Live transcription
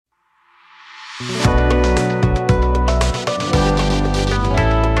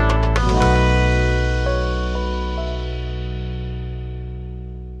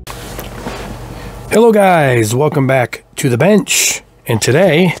Hello guys, welcome back to the bench, and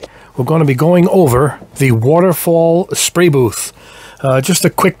today we're going to be going over the Waterfall spray booth. Just a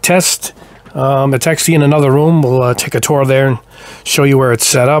quick test. It's actually in another room. We'll take a tour there and show you where it's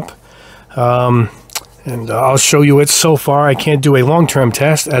set up, and I'll show you it so far. I can't do a long-term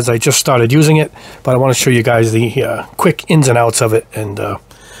test as I just started using it, but I want to show you guys the quick ins and outs of it, and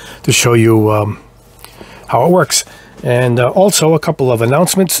to show you how it works. And also a couple of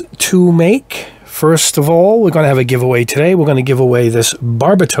announcements to make. First of all, we're going to have a giveaway today. We're going to give away this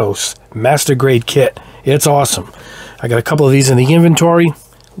Barbatos Master Grade kit. It's awesome. I got a couple of these in the inventory.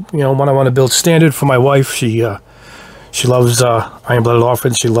 You know, one I want to build standard for my wife. She loves Iron-Blooded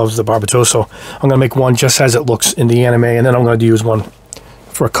Orphans. She loves the Barbatos, so I'm going to make one just as it looks in the anime, and then I'm going to use one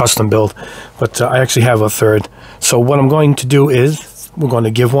for a custom build. But I actually have a third. So what I'm going to do is we're going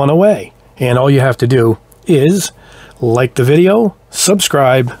to give one away. And all you have to do is like the video,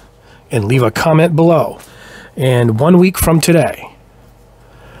 subscribe, and leave a comment below. And 1 week from today,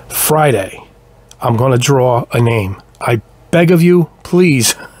 Friday, I'm going to draw a name. I beg of you,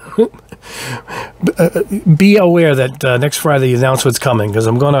 please, be aware that next Friday the announcement's coming, because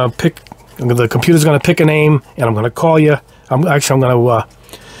I'm going to pick, the computer's going to pick a name, and I'm going to call you. I'm going to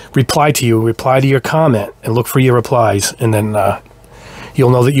reply to your comment, and look for your replies, and then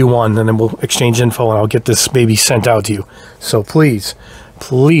you'll know that you won, and then we'll exchange info, and I'll get this baby sent out to you. So please,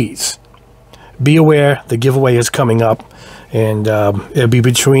 please, be aware the giveaway is coming up, and it'll be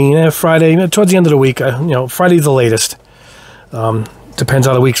between Friday, towards the end of the week. Friday the latest. Depends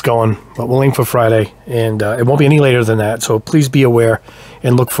how the week's going, but we'll aim for Friday, and it won't be any later than that. So please be aware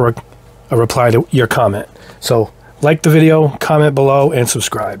and look for a reply to your comment. So like the video, comment below, and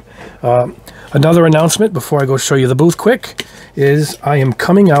subscribe. Another announcement before I go show you the booth quick is I am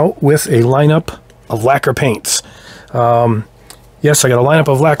coming out with a lineup of lacquer paints. Yes, I got a lineup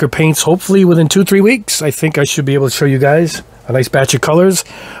of lacquer paints. Hopefully within 2-3 weeks, I think I should be able to show you guys a nice batch of colors.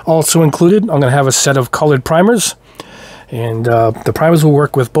 Also included, I'm going to have a set of colored primers. And the primers will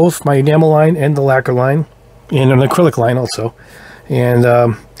work with both my enamel line and the lacquer line, and an acrylic line also. And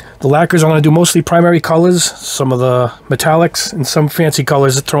the lacquers, I'm going to do mostly primary colors, some of the metallics, and some fancy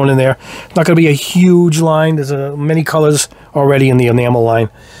colors thrown in there. Not going to be a huge line. There's many colors already in the enamel line.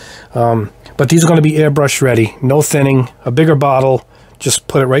 But these are going to be airbrush ready. No thinning, a bigger bottle. Just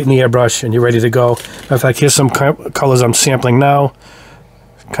put it right in the airbrush and you're ready to go. In fact, here's some colors I'm sampling now.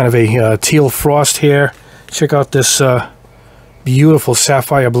 Kind of a teal frost here. Check out this beautiful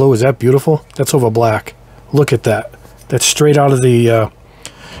sapphire blue. Is that beautiful? That's over black. Look at that. That's straight out of the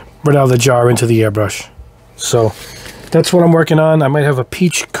right out of the jar into the airbrush. So that's what I'm working on. I might have a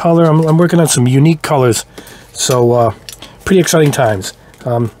peach color. I'm working on some unique colors. So pretty exciting times.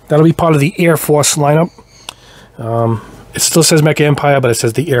 That'll be part of the Air Force lineup. It still says Mecha Empire, but it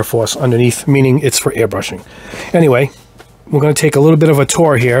says the Air Force underneath, meaning it's for airbrushing. Anyway, we're going to take a little bit of a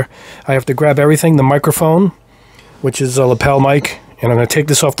tour here. I have to grab everything, the microphone, which is a lapel mic, and I'm going to take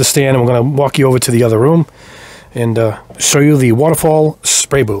this off the stand, and we're going to walk you over to the other room and show you the Waterfall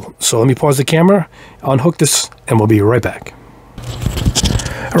spray booth. So let me pause the camera, unhook this, and we'll be right back.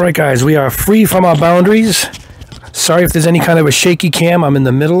 All right, guys, we are free from our boundaries. Sorry if there's any kind of a shaky cam. I'm in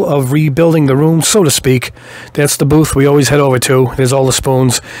the middle of rebuilding the room, so to speak. That's the booth we always head over to. There's all the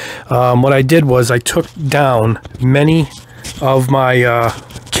spoons. What I did was I took down many of my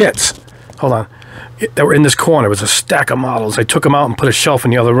kits. Hold on. That were in this corner. It was a stack of models. I took them out and put a shelf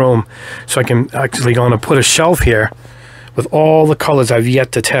in the other room. So I can actually going to put a shelf here with all the colors I've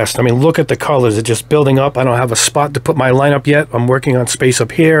yet to test. I mean, look at the colors. It's just building up. I don't have a spot to put my lineup yet. I'm working on space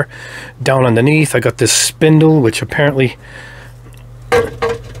up here, down underneath. I got this spindle, which apparently,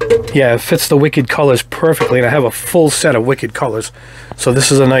 yeah, it fits the Wicked colors perfectly. And I have a full set of Wicked colors. So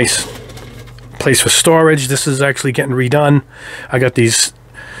this is a nice place for storage. This is actually getting redone. I got these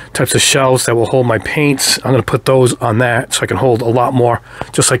types of shelves that will hold my paints. I'm going to put those on that so I can hold a lot more,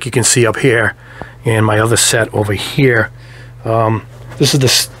 just like you can see up here. And my other set over here. This is the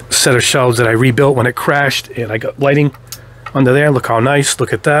set of shelves that I rebuilt when it crashed, and I got lighting under there. Look how nice.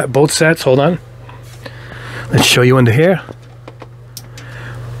 Look at that. Both sets. Hold on. Let's show you under here.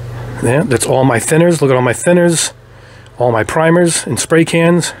 Yeah, that's all my thinners. Look at all my thinners, all my primers and spray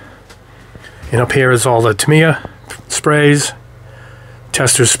cans. And up here is all the Tamiya sprays,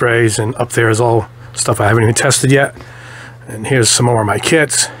 tester sprays, and up there is all stuff I haven't even tested yet. And here's some more of my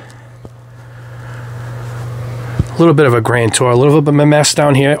kits. A little bit of a grand tour, a little bit of a mess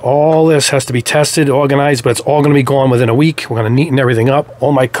down here. All this has to be tested, organized, but it's all going to be gone within a week. We're going to neaten everything up.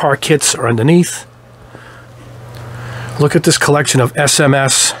 All my car kits are underneath. Look at this collection of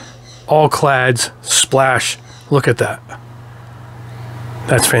SMS, all clads, splash. Look at that.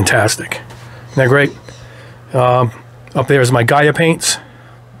 That's fantastic. Isn't that great? Up there is my Gaia paints.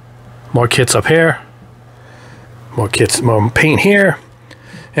 More kits up here. More kits, more paint here.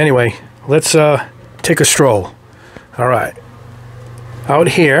 Anyway, let's take a stroll. All right. Out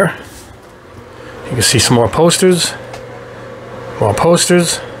here, you can see some more posters. More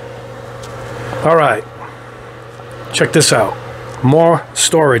posters. All right. Check this out. More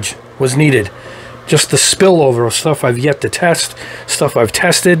storage was needed. Just the spillover of stuff I've yet to test, stuff I've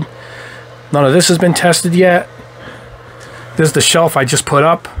tested. None of this has been tested yet. There's the shelf I just put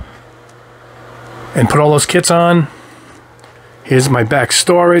up and put all those kits on. Here's my back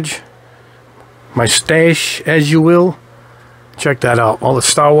storage, my stash, as you will. Check that out. All the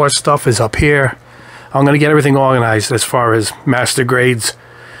Star Wars stuff is up here. I'm going to get everything organized as far as master grades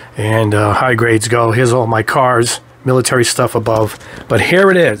and high grades go. Here's all my cars, military stuff above. But here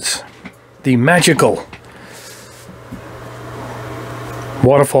it is, the magical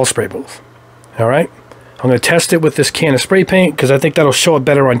Waterfall spray booth. All right. I'm going to test it with this can of spray paint because I think that'll show it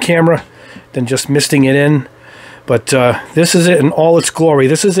better on camera than just misting it in. But this is it in all its glory.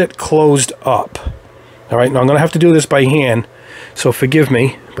 This is it closed up. All right, now I'm going to have to do this by hand, so forgive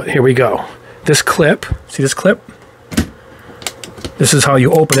me, but here we go. This clip, see this clip? This is how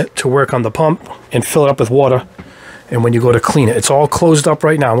you open it to work on the pump and fill it up with water. And when you go to clean it, it's all closed up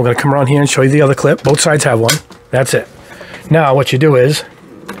right now. We're going to come around here and show you the other clip. Both sides have one. That's it. Now what you do is,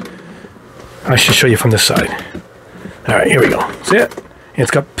 I should show you from this side. All right, here we go. See it? And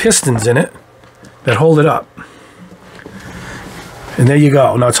it's got pistons in it that hold it up. And there you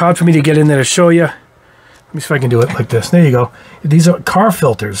go. Now it's hard for me to get in there to show you. Let me see if I can do it like this. There you go. These are car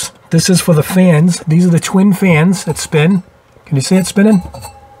filters. This is for the fans. These are the twin fans that spin. Can you see it spinning?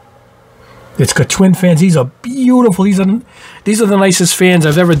 It's got twin fans. These are beautiful. These are the nicest fans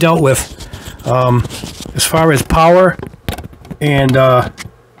I've ever dealt with. As far as power and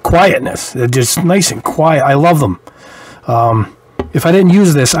quietness. They're just nice and quiet. I love them. If I didn't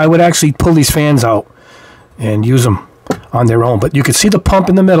use this, I would actually pull these fans out and use them on their own. But you can see the pump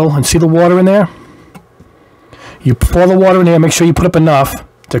in the middle and see the water in there. You pour the water in there, make sure you put up enough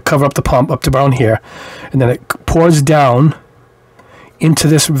to cover up the pump up to around here. And then it pours down into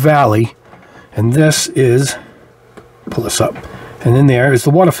this valley. And this is, pull this up. And in there is the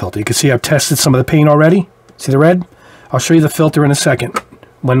water filter. You can see I've tested some of the paint already. See the red? I'll show you the filter in a second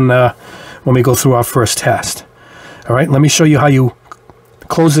when we go through our first test. All right, let me show you how you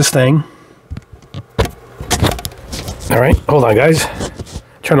close this thing. All right, hold on, guys. I'm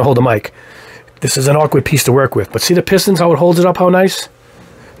trying to hold the mic. This is an awkward piece to work with. But see the pistons, how it holds it up, how nice?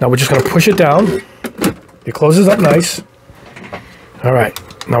 Now we're just going to push it down. It closes up nice. All right,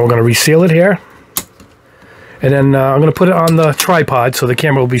 now we're going to reseal it here. And then I'm going to put it on the tripod so the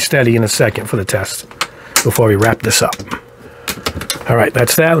camera will be steady in a second for the test before we wrap this up. All right,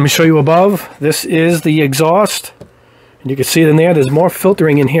 that's that. Let me show you above. This is the exhaust. And you can see it in there. There's more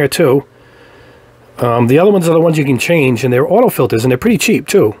filtering in here too. The other ones are the ones you can change, and they're auto filters, and they're pretty cheap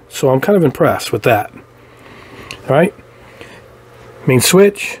too. So I'm kind of impressed with that. All right. Main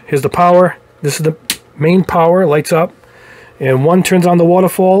switch. Here's the power. This is the main power. Lights up. And one turns on the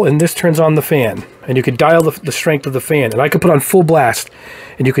waterfall, and this turns on the fan. And you can dial the strength of the fan. And I could put on full blast,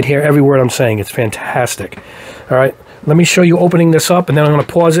 and you can hear every word I'm saying. It's fantastic. All right. Let me show you opening this up, and then I'm going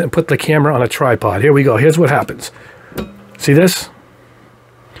to pause it and put the camera on a tripod. Here we go. Here's what happens. See this?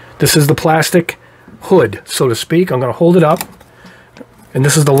 This is the plastic hood, so to speak. I'm going to hold it up, and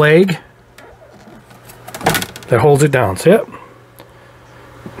this is the leg that holds it down. See it?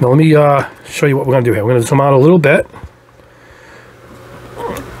 Now let me show you what we're going to do here. We're going to zoom out a little bit,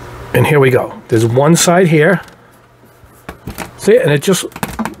 and here we go. There's one side here. See it? And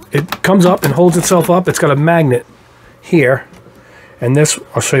it comes up and holds itself up. It's got a magnet here, and this,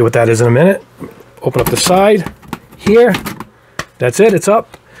 I'll show you what that is in a minute. Open up the side here. That's it. It's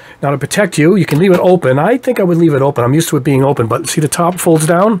up. Now to protect you, you can leave it open. I think I would leave it open. I'm used to it being open, but see the top folds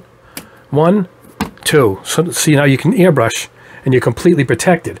down? 1, 2. So see, now you can airbrush and you're completely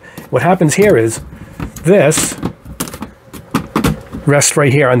protected. What happens here is this rests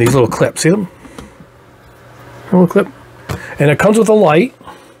right here on these little clips. See them? A little clip. And it comes with a light.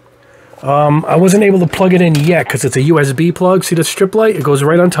 I wasn't able to plug it in yet because it's a USB plug. See the strip light? It goes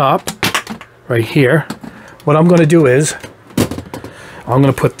right on top, right here. What I'm going to do is I'm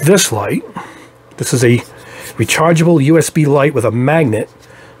going to put this light. This is a rechargeable USB light with a magnet.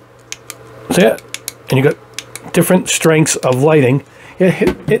 See it? And you got different strengths of lighting.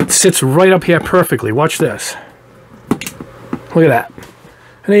 It sits right up here perfectly. Watch this. Look at that.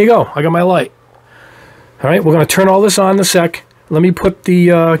 And there you go. I got my light. All right, we're going to turn all this on in a sec. Let me put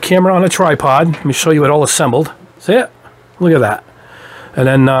the camera on a tripod. Let me show you it all assembled. See it? Look at that. And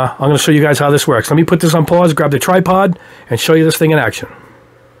then I'm going to show you guys how this works. Let me put this on pause, grab the tripod, and show you this thing in action.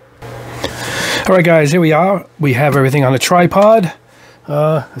 All right, guys, here we are. We have everything on the tripod.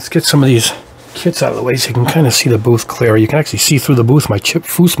 Let's get some of these kits out of the way so you can kind of see the booth clearer. You can actually see through the booth, my chip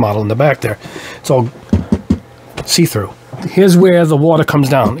foose model in the back there. It's all see-through. Here's where the water comes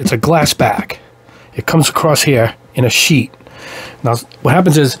down. It's a glass back. It comes across here in a sheet. Now, what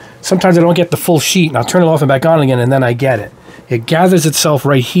happens is sometimes I don't get the full sheet, and I'll turn it off and back on again, and then I get it. It gathers itself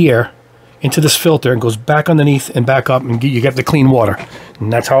right here into this filter and goes back underneath and back up, and you get the clean water.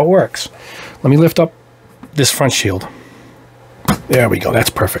 And that's how it works. Let me lift up this front shield. There we go. That's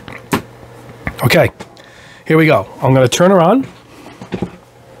perfect. Okay, here we go. I'm going to turn her on.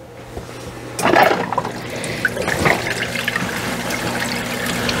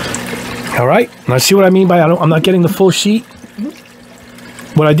 All right, now see what I mean by I'm not getting the full sheet?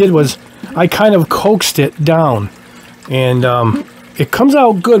 What I did was I kind of coaxed it down, and it comes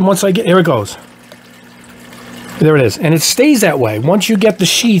out good once I get, here it goes. There it is, and it stays that way. Once you get the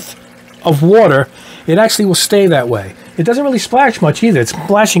sheath of water, it actually will stay that way. It doesn't really splash much either. It's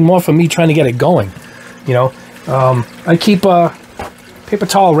splashing more for me trying to get it going. You know, I keep a paper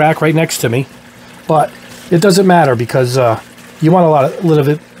towel rack right next to me, but it doesn't matter because you want a little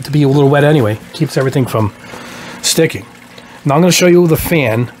bit to be a little wet anyway. Keeps everything from sticking. Now I'm going to show you the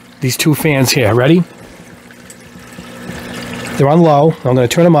fan. These two fans here. Ready? They're on low. I'm going to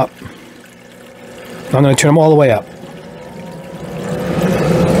turn them up. I'm going to turn them all the way up.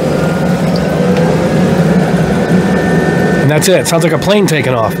 And that's it. Sounds like a plane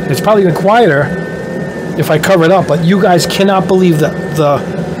taking off. It's probably even quieter if I cover it up, but you guys cannot believe the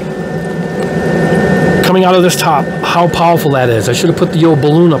coming out of this top, how powerful that is. I should have put the old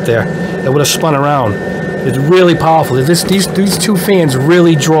balloon up there. It would have spun around. It's really powerful. These two fans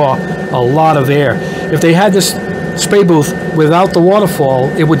really draw a lot of air. If they had this spray booth without the waterfall,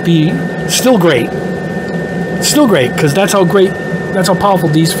 it would be still great. Still great, because that's how powerful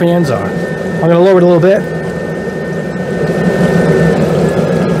these fans are. I'm going to lower it a little bit.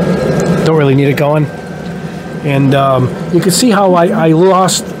 Don't really need it going. And you can see how I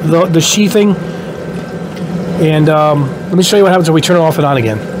lost the sheathing. And let me show you what happens when we turn it off and on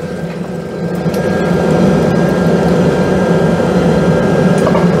again.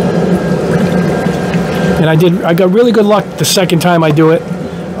 And I got really good luck the second time I do it.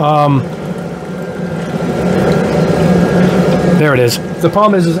 There it is. The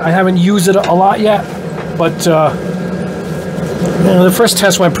problem is I haven't used it a lot yet, but the first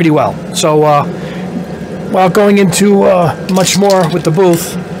test went pretty well. So while going into much more with the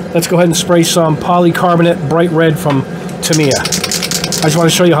booth, let's go ahead and spray some polycarbonate bright red from Tamiya. I just want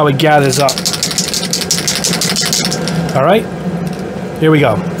to show you how it gathers up. All right, here we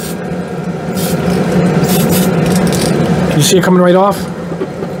go. You see it coming right off?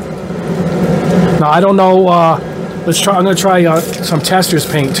 Now I don't know. Let's try. I'm going to try some tester's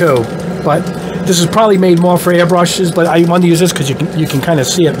paint too, but this is probably made more for airbrushes. But I wanted to use this because you can kind of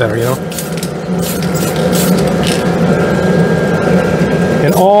see it better, you know.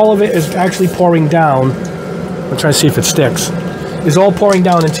 And all of it is actually pouring down. I'm trying to see if it sticks. It's all pouring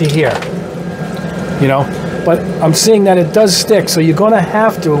down into here, you know. But I'm seeing that it does stick, so you're going to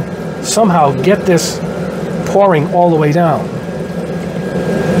have to somehow get this pouring all the way down.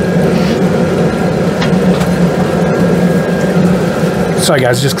 Sorry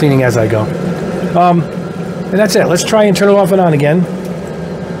guys, just cleaning as I go. And that's it. Let's try and turn it off and on again.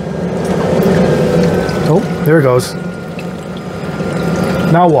 Oh, there it goes.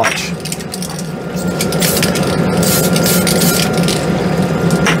 Now watch.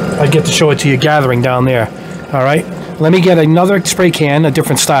 I get to show it to you gathering down there. All right. Let me get another spray can, a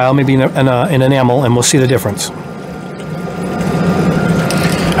different style, maybe in enamel, and we'll see the difference.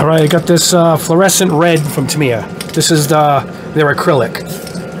 All right, I got this fluorescent red from Tamiya. This is their acrylic.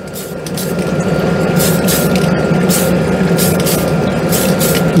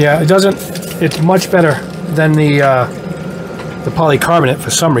 Yeah, it doesn't. It's much better than the polycarbonate for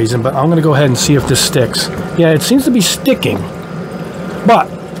some reason, but I'm going to go ahead and see if this sticks. Yeah, it seems to be sticking, but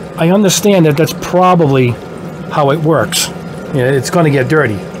I understand that that's probably how it works. You know, it's going to get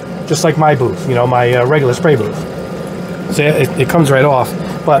dirty, just like my booth, you know, my regular spray booth. So it comes right off,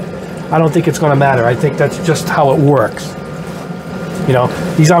 but I don't think it's going to matter. I think that's just how it works. You know,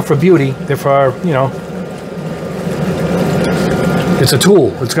 these aren't for beauty. They're for, you know, it's a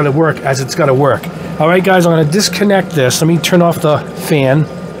tool. It's going to work as it's got to work. All right, guys, I'm going to disconnect this. Let me turn off the fan,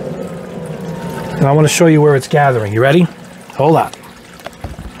 and I want to show you where it's gathering. You ready? Hold on.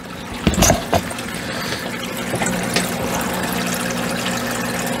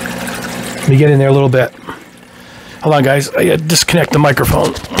 Let me get in there a little bit. Hold on, guys. I disconnect the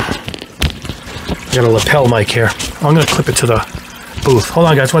microphone. I got a lapel mic here. I'm going to clip it to the booth. Hold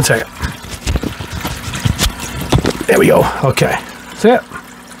on, guys. 1 second. There we go. Okay. That's it.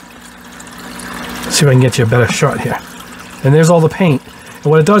 Let's see if I can get you a better shot here. And there's all the paint. And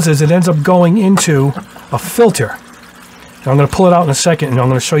what it does is it ends up going into a filter. And I'm going to pull it out in a second, and I'm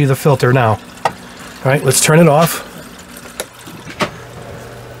going to show you the filter now. All right, let's turn it off.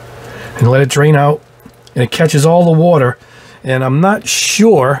 And let it drain out. And it catches all the water. And I'm not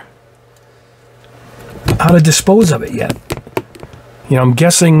sure how to dispose of it yet. You know, I'm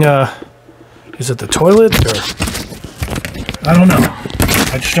guessing, is it the toilet, or I don't know.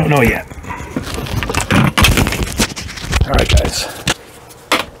 I just don't know yet. All right, guys.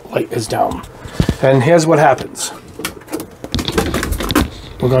 Light is down. And here's what happens.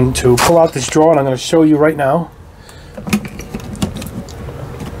 We're going to pull out this drawer, and I'm going to show you right now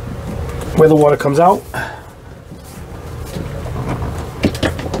where the water comes out.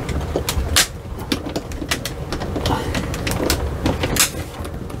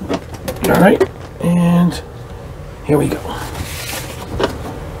 All right, and here we go.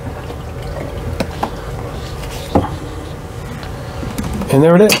 And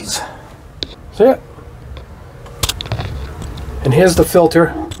there it is. See it? And here's the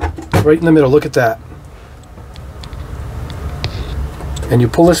filter right in the middle. Look at that. And you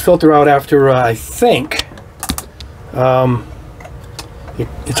pull this filter out after, I think, it's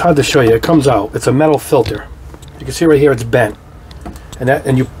hard to show you. It comes out. It's a metal filter. You can see right here it's bent.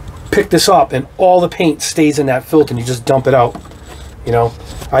 And you pick this up, and all the paint stays in that filter, and you just dump it out. You know,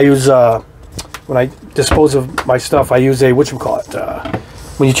 I use, when I dispose of my stuff, I use a, whatchamacallit,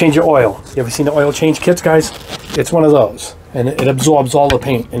 when you change your oil. You ever seen the oil change kits, guys? It's one of those. And it absorbs all the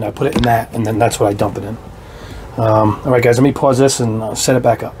paint, and I put it in that, and then that's what I dump it in. Alright, guys, let me pause this and set it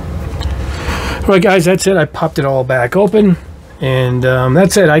back up. Alright, guys, that's it. I popped it all back open, and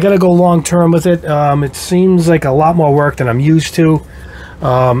that's it. I got to go long term with it. It seems like a lot more work than I'm used to.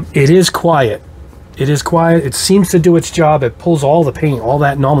 It is quiet. It is quiet. It seems to do its job. It pulls all the paint. All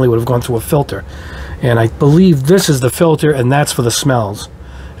that normally would have gone through a filter. And I believe this is the filter, and that's for the smells.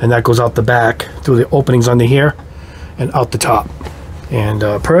 And that goes out the back through the openings under here and out the top. And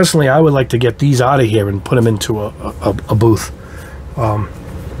personally, I would like to get these out of here and put them into a booth.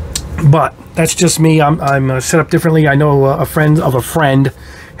 But that's just me. I'm set up differently. I know a friend of a friend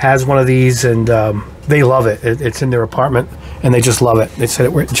has one of these, and they love it. It's in their apartment, and they just love it. They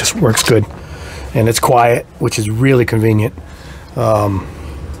said it just works good, and it's quiet, which is really convenient.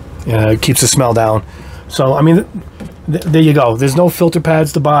 It keeps the smell down. So, I mean, there you go. There's no filter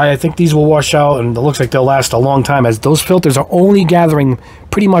pads to buy. I think these will wash out, and it looks like they'll last a long time, as those filters are only gathering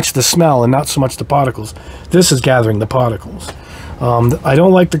pretty much the smell and not so much the particles. This is gathering the particles. I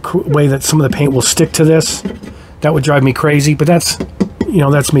don't like the way that some of the paint will stick to this. That would drive me crazy, but that's, you know,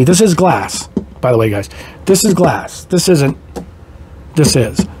 that's me. This is glass, by the way, guys. This is glass. This isn't. This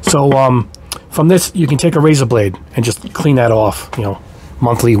is. So from this, you can take a razor blade and just clean that off, you know,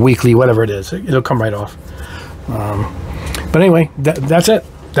 monthly, weekly, whatever it is. It'll come right off. But anyway, that's it.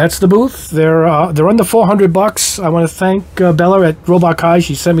 That's the booth. They're under $400. I want to thank Bella at Robot Kai.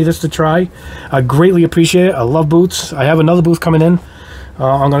 She sent me this to try. I greatly appreciate it. I love booths. I have another booth coming in.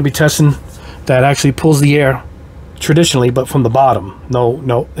 I'm going to be testing that actually pulls the air traditionally, but from the bottom.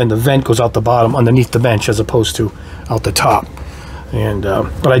 No, and the vent goes out the bottom underneath the bench as opposed to out the top. And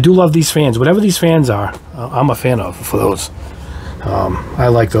but I do love these fans. Whatever these fans are, I'm a fan of for those. I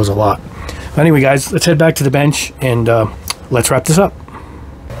like those a lot. Anyway, guys, let's head back to the bench and let's wrap this up.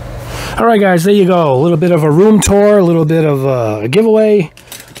 All right, guys, there you go. A little bit of a room tour, a little bit of a giveaway,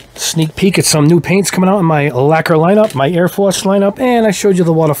 sneak peek at some new paints coming out in my lacquer lineup, my Air Force lineup, and I showed you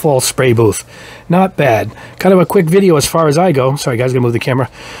the Waterfall spray booth. Not bad. Kind of a quick video as far as I go. Sorry, guys, gonna move the camera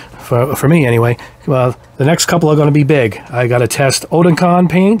for me anyway. Well, the next couple are going to be big. I got to test Odenkon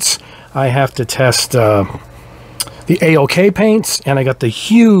paints. I have to test the AOK paints, and I got the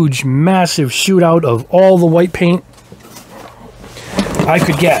huge, massive shootout of all the white paint I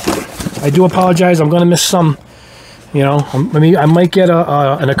could get. I do apologize. I'm going to miss some. You know, I might get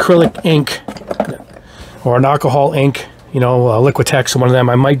an acrylic ink or an alcohol ink. You know, Liquitex or one of them.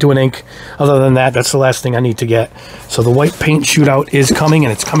 I might do an ink. Other than that, that's the last thing I need to get. So the white paint shootout is coming,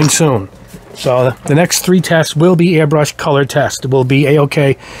 and it's coming soon. So the next 3 tests will be airbrush color test. It will be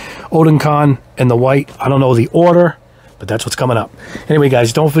AOK, Odenkon, and the white. I don't know the order, but that's what's coming up. Anyway,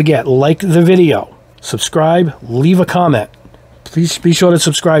 guys, don't forget, like the video, subscribe, leave a comment. Please be sure to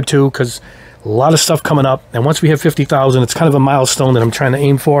subscribe too, because a lot of stuff coming up. And once we have 50,000, it's kind of a milestone that I'm trying to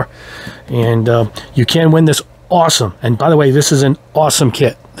aim for. And you can win this awesome. And by the way, this is an awesome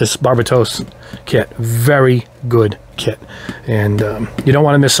kit. this Barbatos kit. Very good kit, and you don't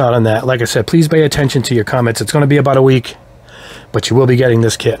want to miss out on that. Like I said, please pay attention to your comments. It's going to be about a week, but you will be getting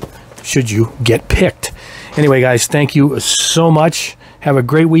this kit should you get picked. Anyway, guys, thank you so much. Have a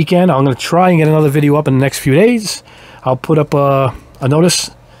great weekend. I'm going to try and get another video up in the next few days. I'll put up a notice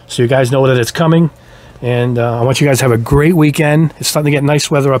so you guys know that it's coming. And I want you guys to have a great weekend. It's starting to get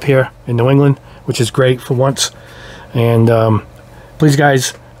nice weather up here in New England, which is great for once. And please,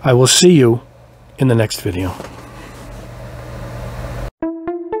 guys, I will see you in the next video.